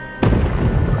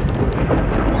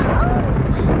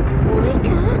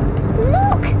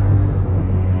 Look!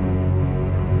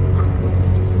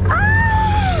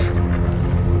 Ah!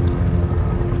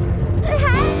 Hang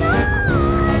on!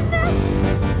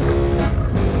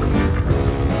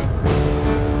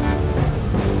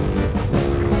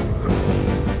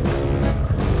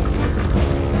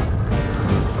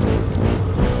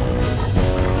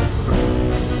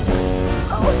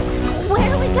 Oh, where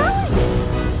are we going?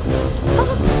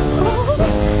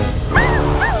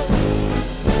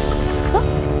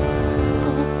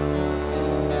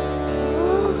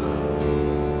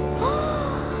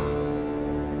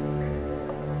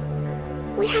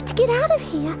 We had to get out of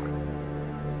here,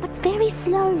 but very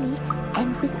slowly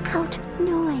and without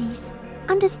noise.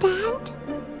 Understand?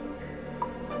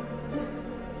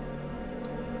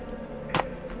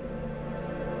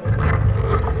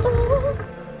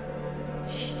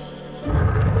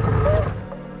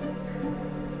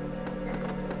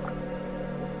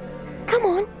 Come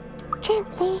on,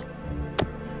 gently.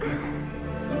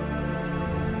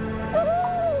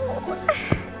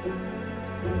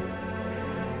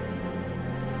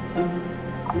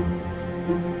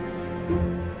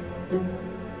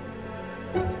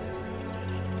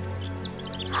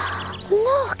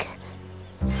 Look!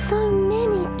 So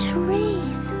many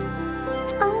trees.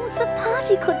 Oh, the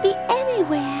party could be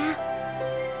anywhere.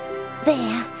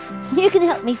 There. You can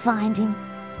help me find him.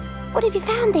 What have you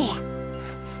found there?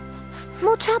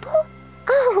 More trouble?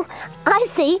 Oh, I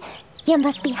see. You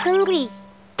must be hungry.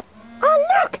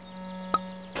 Oh, look!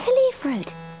 Pilly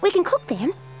fruit. We can cook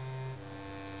them.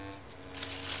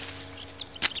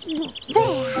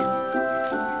 There.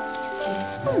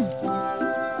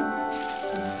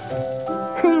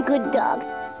 Good dog.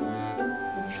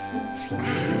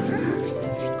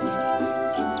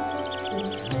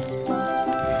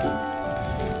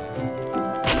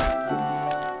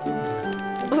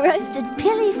 Roasted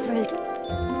pilly fruit.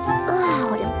 Oh,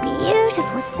 what a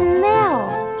beautiful smell.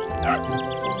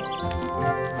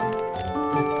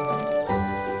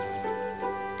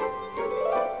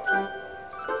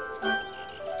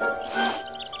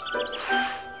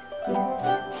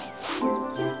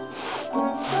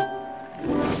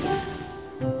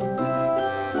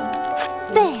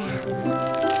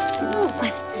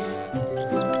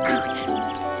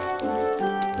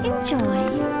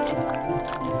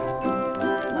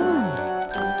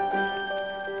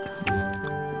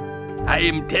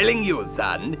 I'm telling you,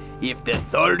 son, if the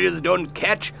soldiers don't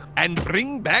catch and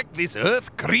bring back this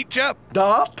Earth creature,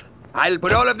 Dart? I'll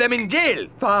put all of them in jail.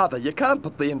 Father, you can't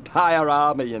put the entire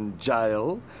army in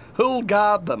jail. Who'll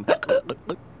guard them?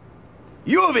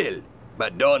 You will.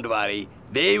 But don't worry,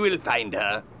 they will find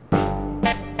her.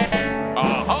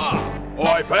 Aha!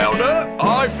 I found her!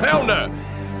 I found her!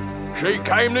 She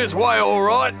came this way, all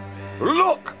right.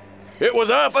 Look! It was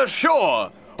her for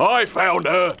sure! I found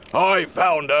her! I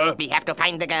found her! We have to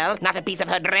find the girl, not a piece of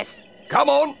her dress. Come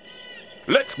on!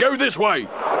 Let's go this way!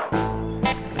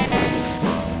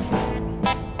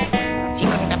 She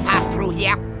couldn't have passed through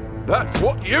here. That's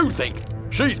what you think.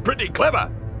 She's pretty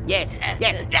clever. Yes,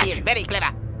 she is very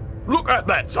clever. Look at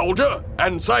that, soldier,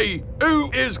 and say,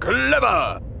 who is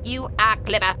clever? You are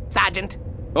clever, Sergeant.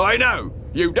 I know.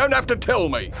 You don't have to tell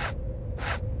me.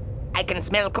 I can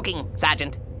smell cooking,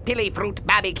 Sergeant. Pilly fruit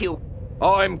barbecue.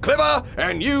 I'm clever,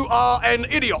 and you are an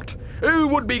idiot. Who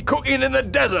would be cooking in the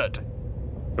desert?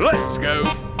 Let's go.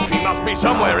 She must be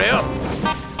somewhere here.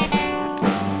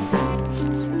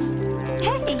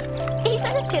 Hey,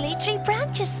 even the pilly tree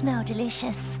branches smell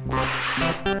delicious.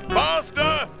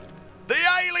 Faster! The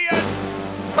alien!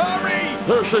 Hurry!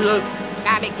 There she is.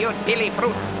 Barbecued pilly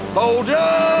fruit.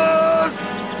 Soldiers!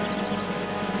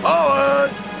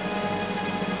 Forward!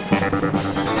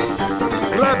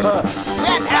 Grab her.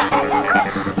 Grab her!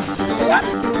 What?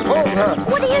 Hold her.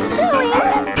 What are you doing?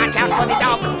 Watch out for the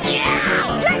dog.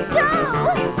 Let go!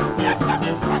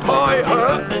 Tie her!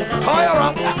 Tie her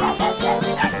up!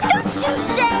 Don't you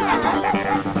dare!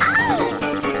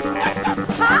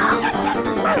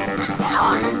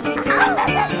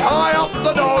 Tie up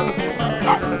the dog!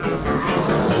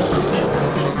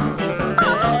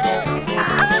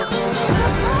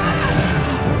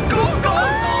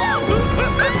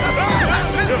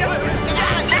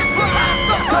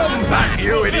 Come back,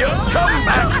 you idiots! Come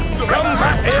back! Come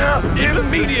back here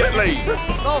immediately!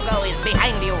 Gogo is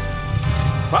behind you.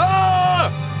 Ah!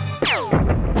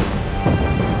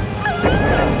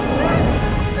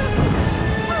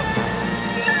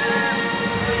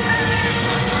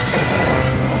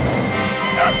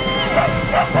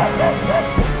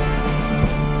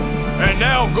 And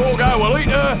now Gorgo will eat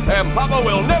her and Papa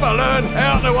will never learn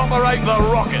how to operate the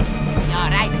rocket. You're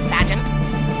right, Sergeant.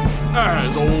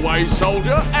 As always,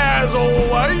 soldier, as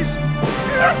always.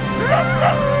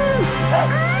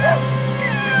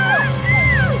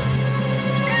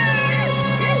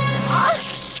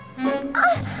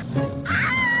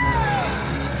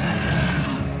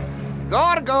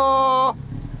 Gorgo!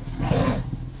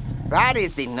 What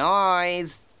is the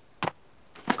noise?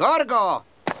 Gorgo!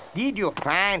 Did you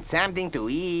find something to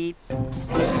eat?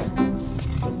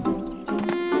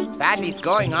 What is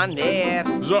going on there?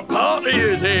 The party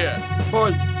is here.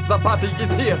 Boys, the party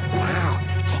is here. Wow.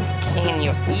 Can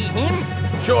you see him?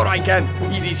 Sure I can.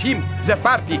 It is him, the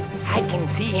party. I can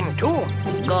see him too.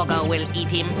 Gogo will eat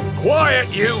him. Quiet,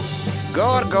 you.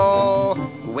 Gorgo,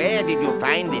 where did you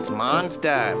find this monster?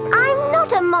 I'm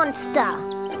not a monster.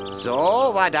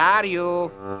 So, what are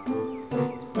you?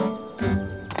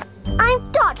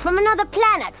 I'm Dot from another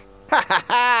planet. Ha ha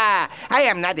ha! I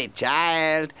am not a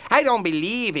child. I don't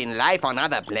believe in life on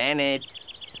other planets.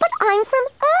 But I'm from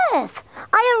Earth.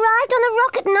 I arrived on the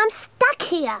rocket and I'm stuck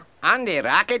here. On the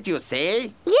rocket, you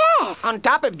say? Yes. On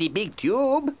top of the big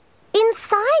tube?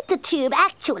 Inside the tube,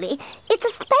 actually. It's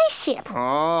a spaceship.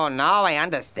 Oh, now I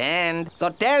understand. So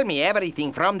tell me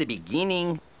everything from the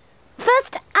beginning.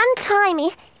 First, untie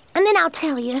me, and then I'll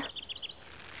tell you.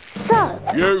 So...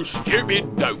 You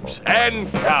stupid dopes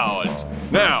and cowards.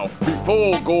 Now,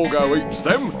 before Gorgo eats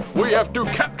them, we have to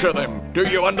capture them. Do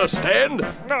you understand?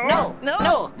 No,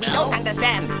 we don't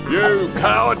understand. You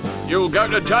coward! You'll go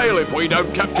to jail if we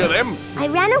don't capture them. I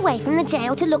ran away from the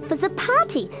jail to look for the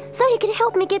party, so he could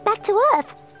help me get back to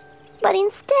Earth. But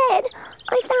instead,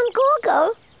 I found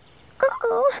Gorgo.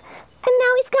 Uh-oh. And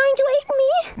now he's going to eat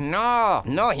me.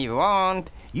 No, he won't.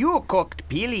 You cooked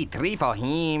pili tree for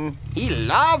him. He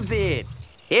loves it.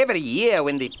 Every year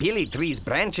when the pili tree's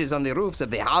branches on the roofs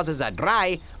of the houses are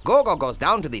dry, Gogo goes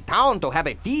down to the town to have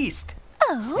a feast.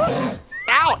 Oh.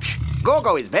 Ouch!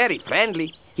 Gogo is very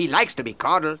friendly. He likes to be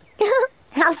coddled.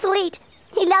 How sweet.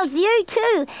 He loves you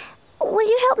too. Will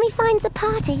you help me find the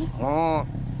party? Oh,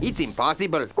 it's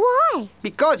impossible. Why?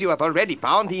 Because you have already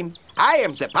found him. I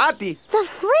am the party. The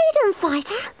freedom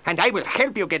fighter? And I will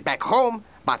help you get back home.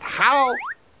 But how?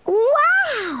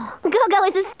 Wow! Gogo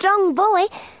is a strong boy.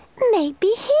 Maybe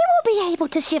he will be able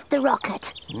to shift the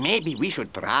rocket. Maybe we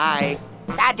should try.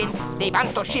 Sergeant, they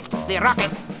want to shift the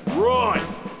rocket. Right.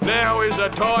 Now is the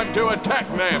time to attack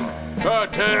them.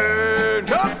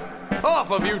 Attention! Half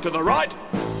of you to the right.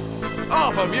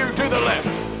 Half of you to the left.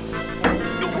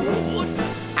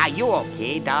 Are you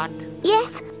okay, Dot?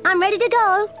 Yes, I'm ready to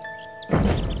go.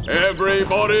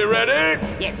 Everybody ready?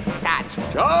 Yes, Sarge.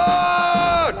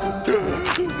 Charge!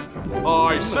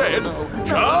 I said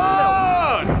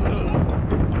charge!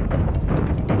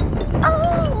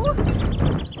 Oh!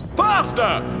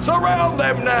 Faster! Surround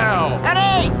them now!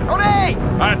 Hooray! Hooray!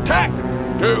 Attack!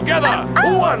 Together!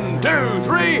 1, 2,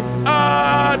 3,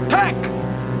 attack!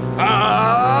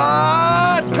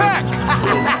 Attack!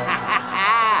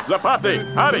 Zapati!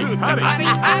 Hurry!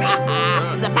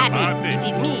 Zapati, it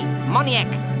is me,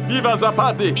 Moniac. Viva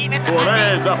Zapati!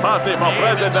 Hooray, Zapati for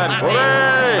president!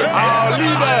 Hooray! Our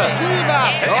leader! Viva,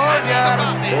 soldiers!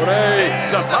 Hooray,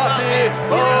 Zapati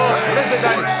for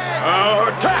president!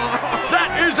 Attack!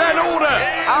 That is an order!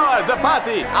 Our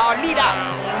Zapati! Our leader!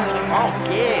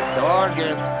 Okay,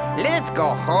 soldiers. Let's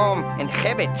go home and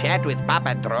have a chat with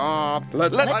Papa Drop.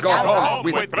 Let's go home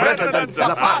with President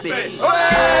Zapati!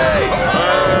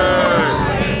 Hooray!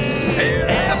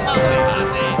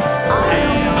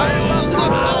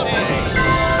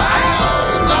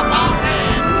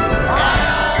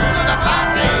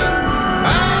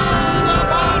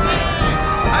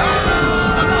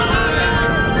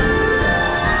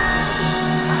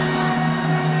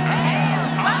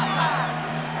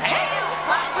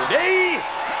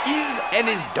 An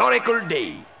historical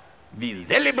day. We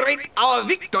celebrate our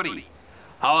victory.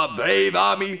 Our brave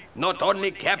army not only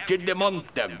captured the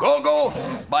monster Gogo,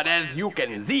 but as you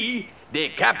can see, they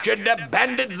captured the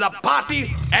bandit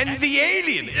Zapati and the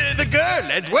alien, the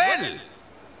girl as well.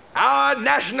 Our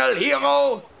national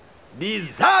hero, the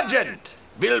sergeant,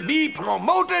 will be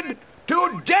promoted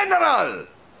to general.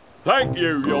 Thank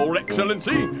you, Your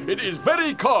Excellency. It is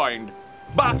very kind.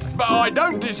 But I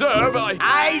don't deserve...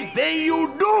 I say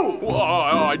you do! Well,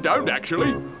 I don't,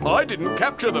 actually. I didn't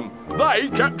capture them. They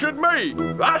captured me.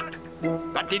 What?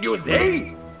 What did you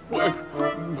say?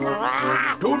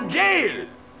 To jail!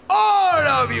 All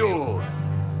of you!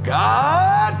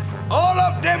 Guards! All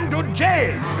of them to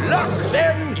jail! Lock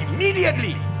them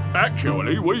immediately!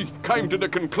 Actually, we came to the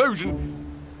conclusion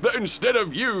that instead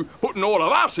of you putting all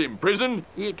of us in prison...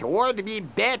 It would be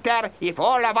better if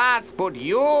all of us put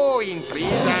you in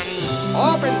prison.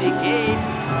 Open the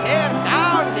gates, tear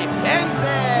down the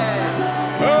fences.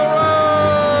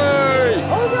 Hooray!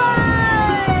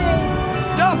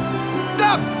 Stop!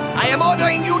 Stop! I am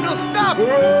ordering you to stop!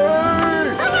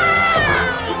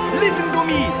 Listen to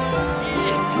me!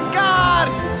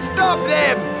 Guards! Stop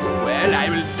them! Well, I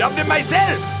will stop them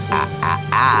myself!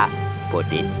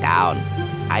 Put it down.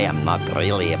 I am not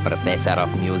really a professor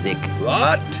of music.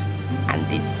 What? And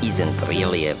this isn't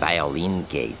really a violin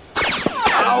case.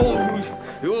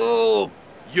 Ow!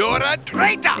 You're a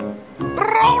traitor!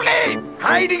 Rolly!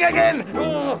 Hiding again!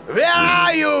 Where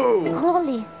are you?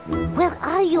 Rolly, where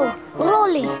are you?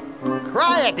 Rolly!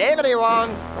 Quiet,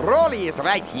 everyone. Rolly is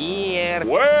right here.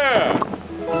 Where?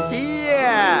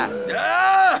 Here.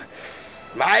 Ah!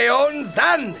 My own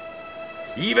son!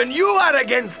 Even you are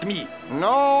against me!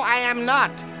 No, I am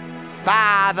not.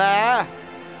 Father.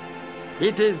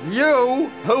 It is you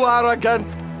who are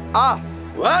against us.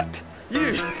 What?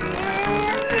 You...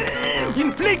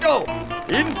 Inflato!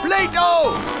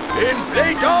 Inflato!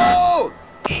 Inflato!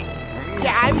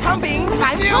 Yeah, I'm pumping.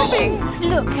 I'm pumping.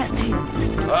 Look at him.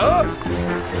 Huh?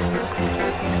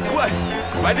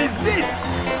 What is this?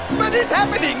 What is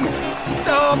happening?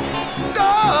 Stop!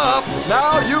 Stop!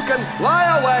 Now you can fly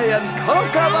away and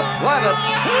conquer the planet.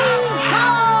 He's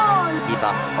gone! It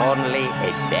was only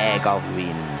a bag of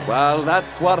wind. Well,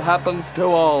 that's what happens to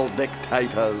all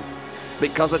dictators.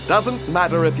 Because it doesn't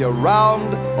matter if you're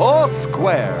round or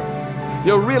square.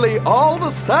 You're really all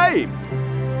the same.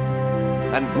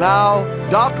 And now,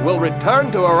 Dot will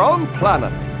return to her own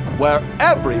planet, where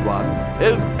everyone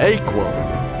is equal.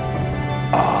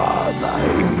 Are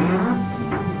they?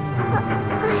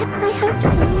 I hope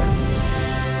so.